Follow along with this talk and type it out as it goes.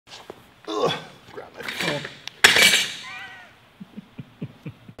Ugh, grab my phone.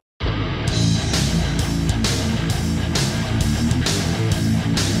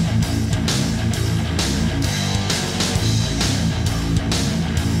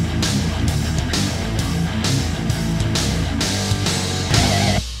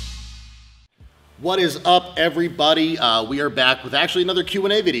 What is up, everybody? We are back with actually another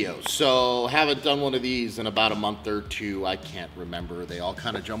Q&A video. So haven't done one of these in about a month or two. I can't remember. They all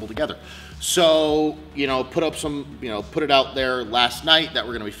kind of jumble together. So, put it out there last night that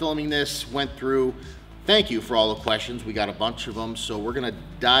we're going to be filming this. Went through. Thank you for all the questions. We got a bunch of them. So we're going to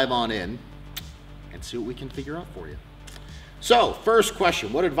dive on in and see what we can figure out for you. So, first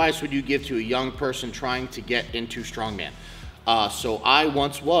question. What advice would you give to a young person trying to get into strongman? So I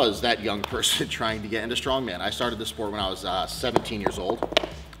once was that young person trying to get into strongman. I started the sport when I was 17 years old,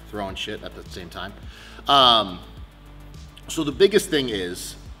 throwing shit at the same time. So the biggest thing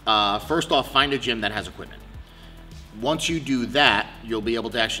is, first off, find a gym that has equipment. Once you do that, you'll be able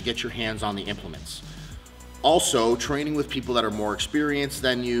to actually get your hands on the implements. Also, training with people that are more experienced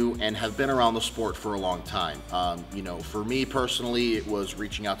than you and have been around the sport for a long time. For me personally, it was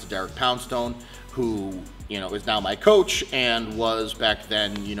reaching out to Derek Poundstone, who is now my coach and was back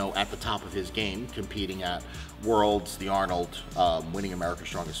then, at the top of his game, competing at Worlds, the Arnold, winning America's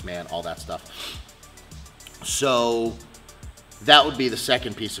Strongest Man, all that stuff. So that would be the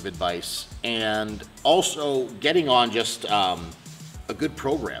second piece of advice. And also getting on just a good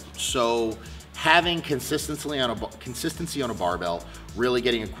program. So having consistency on a barbell, really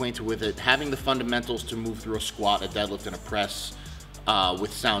getting acquainted with it, having the fundamentals to move through a squat, a deadlift, and a press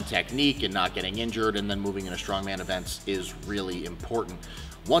with sound technique and not getting injured, and then moving into strongman events is really important.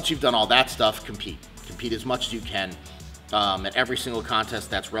 Once you've done all that stuff, compete as much as you can at every single contest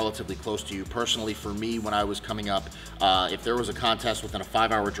that's relatively close to you. Personally, for me, when I was coming up, if there was a contest within a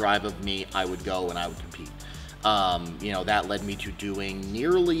 5-hour drive of me, I would go and I would compete. That led me to doing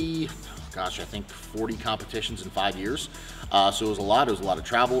nearly, I think 40 competitions in 5 years. So it was a lot of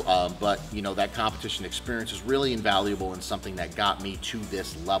travel, but that competition experience is really invaluable and something that got me to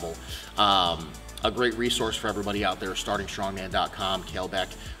this level. A great resource for everybody out there, startingstrongman.com. Kale Beck,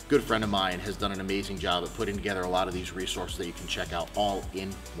 good friend of mine, has done an amazing job at putting together a lot of these resources that you can check out all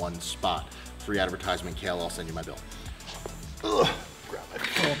in one spot. Free advertisement, Kale, I'll send you my bill. Ugh, grab my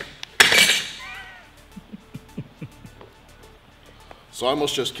phone. So I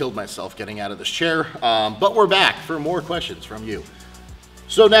almost just killed myself getting out of this chair, but we're back for more questions from you.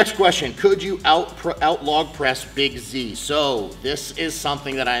 So next question, could you out log press Big Z? So this is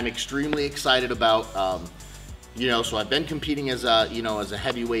something that I'm extremely excited about. So I've been competing as a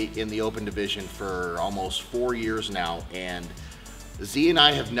heavyweight in the open division for almost 4 years now, and Z and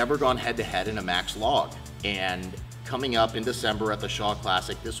I have never gone head to head in a max log. And coming up in December at the Shaw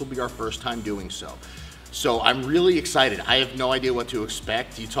Classic, this will be our first time doing so. So I'm really excited. I have no idea what to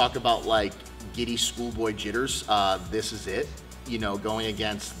expect. You talk about like giddy schoolboy jitters. This is it. Going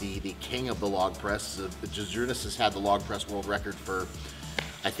against the king of the log press. Jazurnis has had the log press world record for,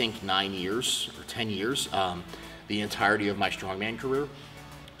 I think, 9 years or 10 years, the entirety of my strongman career.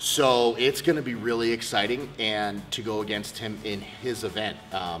 So it's going to be really exciting, and to go against him in his event.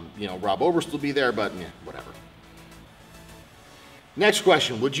 Rob Oberst will be there, but whatever. Next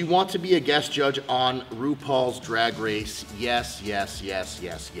question, would you want to be a guest judge on RuPaul's Drag Race? Yes, yes, yes,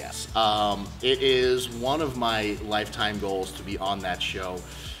 yes, yes. It is one of my lifetime goals to be on that show.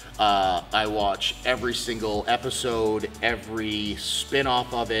 I watch every single episode, every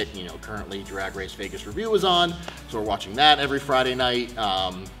spin-off of it. Currently Drag Race Vegas Review is on, so we're watching that every Friday night.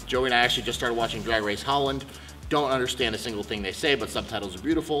 Joey and I actually just started watching Drag Race Holland. Don't understand a single thing they say, but subtitles are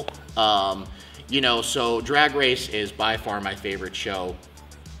beautiful. So Drag Race is by far my favorite show,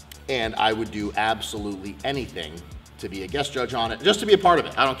 and I would do absolutely anything to be a guest judge on it, just to be a part of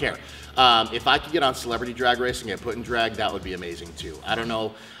it. I don't care. If I could get on Celebrity Drag Race and get put in drag, that would be amazing too. I don't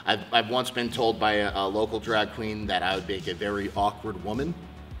know. I've once been told by a local drag queen that I would make a very awkward woman.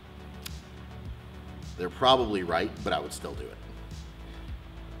 They're probably right, but I would still do it.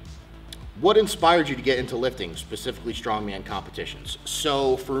 What inspired you to get into lifting, specifically strongman competitions?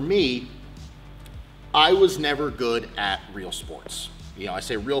 So for me, I was never good at real sports. I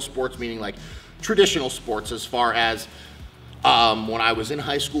say real sports meaning like traditional sports, as far as when I was in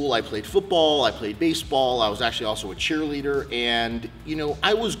high school, I played football, I played baseball, I was actually also a cheerleader, and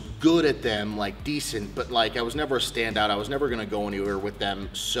I was good at them, like decent, but like I was never a standout. I was never gonna go anywhere with them.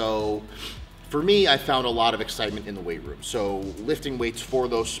 So for me, I found a lot of excitement in the weight room. So lifting weights for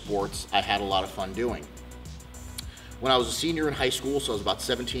those sports, I had a lot of fun doing. When I was a senior in high school, so I was about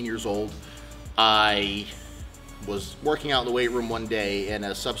 17 years old, I was working out in the weight room one day, and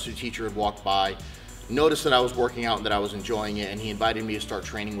a substitute teacher had walked by, noticed that I was working out and that I was enjoying it, and he invited me to start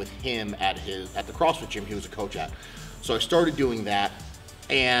training with him at the CrossFit gym he was a coach at. So I started doing that,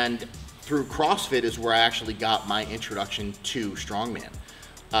 and through CrossFit is where I actually got my introduction to strongman.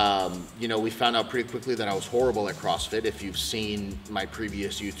 We found out pretty quickly that I was horrible at CrossFit. If you've seen my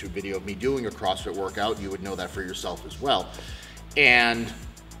previous YouTube video of me doing a CrossFit workout, you would know that for yourself as well.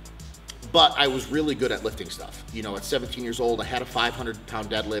 But I was really good at lifting stuff. At 17 years old, I had a 500-pound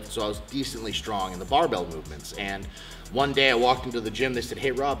deadlift, so I was decently strong in the barbell movements. And one day I walked into the gym, they said,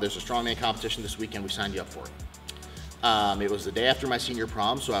 "Hey Rob, there's a strongman competition this weekend, we signed you up for it." It was the day after my senior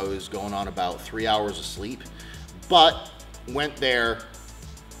prom, so I was going on about 3 hours of sleep. But went there,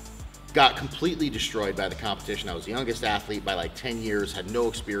 got completely destroyed by the competition. I was the youngest athlete by like 10 years, had no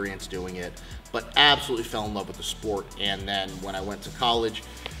experience doing it, but absolutely fell in love with the sport. And then when I went to college,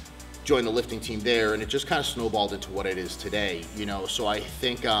 joined the lifting team there, and it just kind of snowballed into what it is today. So I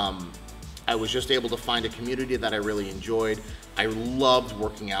think I was just able to find a community that I really enjoyed. I loved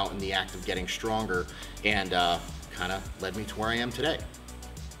working out in the act of getting stronger, and kind of led me to where I am today.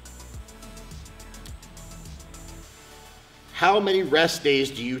 How many rest days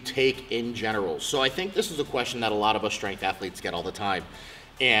do you take in general? So I think this is a question that a lot of us strength athletes get all the time.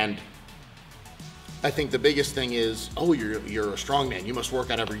 And I think the biggest thing is, oh, you're a strongman, you must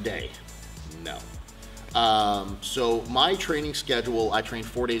work out every day. No. So my training schedule, I train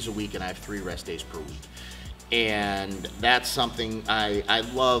 4 days a week and I have 3 rest days per week. And that's something, I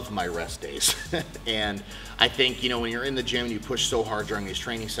love my rest days. And I think, when you're in the gym and you push so hard during these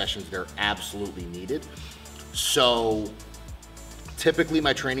training sessions, they're absolutely needed. So typically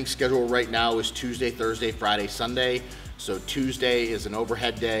my training schedule right now is Tuesday, Thursday, Friday, Sunday. So Tuesday is an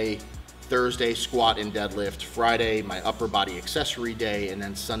overhead day, Thursday squat and deadlift, Friday my upper body accessory day, and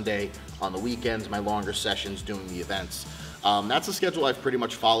then Sunday on the weekends my longer sessions doing the events. That's a schedule I've pretty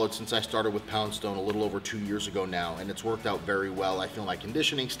much followed since I started with Poundstone a little over 2 years ago now, and it's worked out very well. I feel my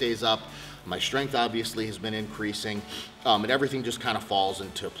conditioning stays up, my strength obviously has been increasing, and everything just kind of falls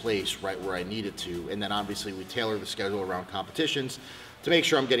into place right where I need it to. And then obviously we tailor the schedule around competitions to make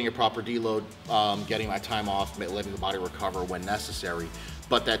sure I'm getting a proper deload, getting my time off, letting the body recover when necessary.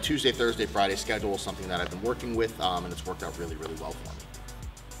 But that Tuesday, Thursday, Friday schedule is something that I've been working with, and it's worked out really, really well for me.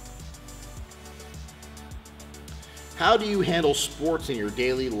 How do you handle sports in your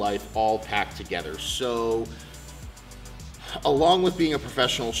daily life all packed together? So, along with being a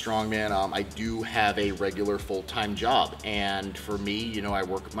professional strongman, I do have a regular full-time job. And for me, I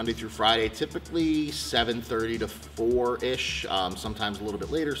work Monday through Friday, typically 7:30 to 4-ish, sometimes a little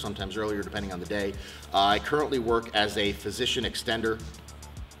bit later, sometimes earlier, depending on the day. I currently work as a physician extender,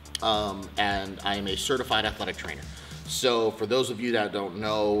 and I am a certified athletic trainer. So for those of you that don't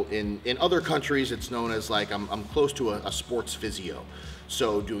know, in other countries, it's known as like, I'm close to a sports physio.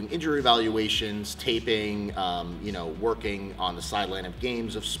 So doing injury evaluations, taping, working on the sideline of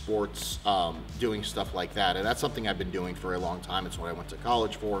games of sports, doing stuff like that. And that's something I've been doing for a long time. It's what I went to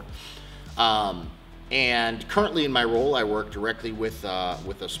college for. And currently in my role, I work directly with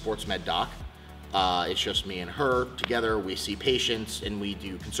a sports med doc. It's just me and her. Together we see patients and we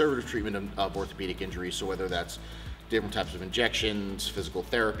do conservative treatment of orthopedic injuries. So whether that's different types of injections, physical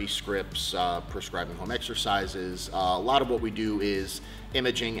therapy scripts, prescribing home exercises. A lot of what we do is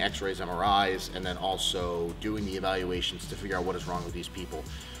imaging, x-rays, MRIs, and then also doing the evaluations to figure out what is wrong with these people.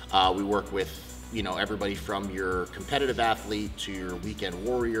 We work with everybody from your competitive athlete to your weekend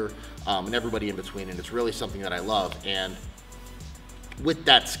warrior, and everybody in between, and it's really something that I love. And with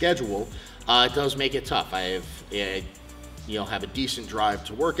that schedule, it does make it tough. I have a decent drive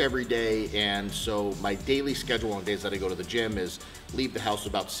to work every day, and so my daily schedule on days that I go to the gym is leave the house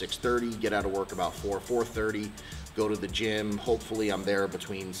about 6:30, get out of work about 4:30, go to the gym. Hopefully I'm there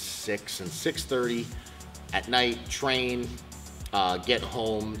between 6 and 6:30 at night, train, get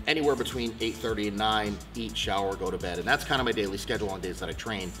home anywhere between 8:30 and 9, eat, shower, go to bed. And that's kind of my daily schedule on days that I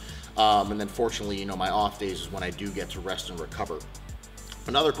train. And then fortunately, my off days is when I do get to rest and recover.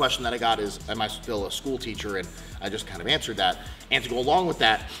 Another question that I got is, am I still a school teacher? And I just kind of answered that. And to go along with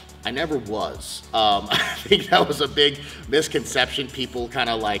that, I never was. I think that was a big misconception. People kind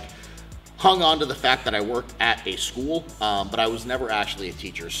of like hung on to the fact that I worked at a school, but I was never actually a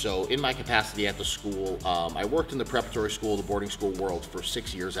teacher. So in my capacity at the school, I worked in the preparatory school, the boarding school world for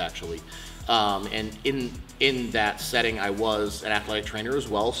 6 years actually. And in that setting, I was an athletic trainer as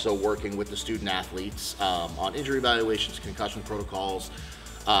well. So working with the student athletes on injury evaluations, concussion protocols,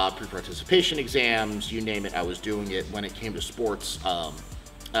 pre-participation exams, you name it, I was doing it. When it came to sports,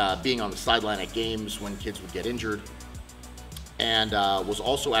 being on the sideline at games when kids would get injured, and was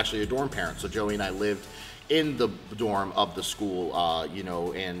also actually a dorm parent. So Joey and I lived in the dorm of the school, you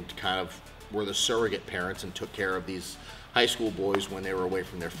know, and kind of were the surrogate parents and took care of these high school boys when they were away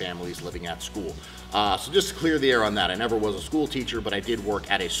from their families living at school. So just to clear the air on that, I never was a school teacher, but I did work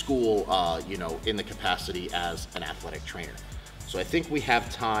at a school, you know, in the capacity as an athletic trainer. So I think we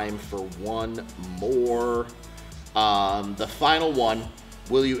have time for one more. The final one,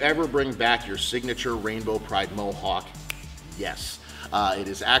 will you ever bring back your signature Rainbow Pride Mohawk? Yes. It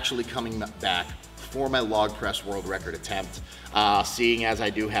is actually coming back for my log press world record attempt, seeing as I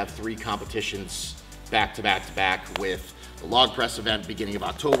do have 3 competitions back to back to back with the log press event beginning of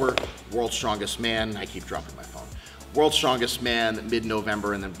October, World's Strongest Man, I keep dropping my phone, World's Strongest Man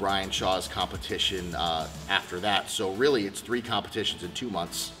mid-November, and then Brian Shaw's competition after that. So really it's 3 competitions in 2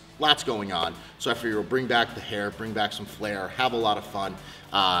 months, lots going on. So I figure we'll bring back the hair, bring back some flair, have a lot of fun,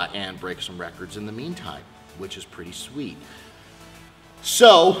 and break some records in the meantime, which is pretty sweet.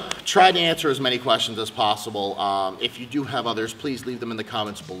 So, try to answer as many questions as possible. If you do have others, please leave them in the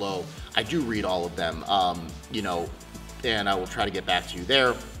comments below. I do read all of them, you know, and I will try to get back to you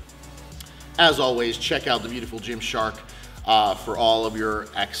there. As always, check out the beautiful Gymshark for all of your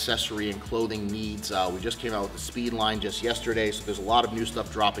accessory and clothing needs. We just came out with the speed line just yesterday, so there's a lot of new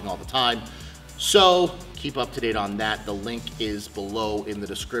stuff dropping all the time. So keep up to date on that. The link is below in the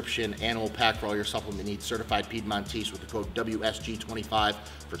description. Animal Pack for all your supplement needs. Certified Piedmontese with the code WSG25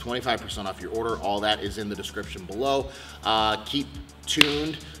 for 25% off your order. All that is in the description below. Keep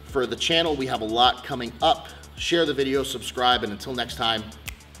tuned for the channel. We have a lot coming up. Share the video, subscribe, and until next time,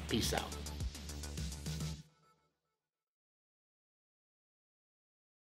 peace out.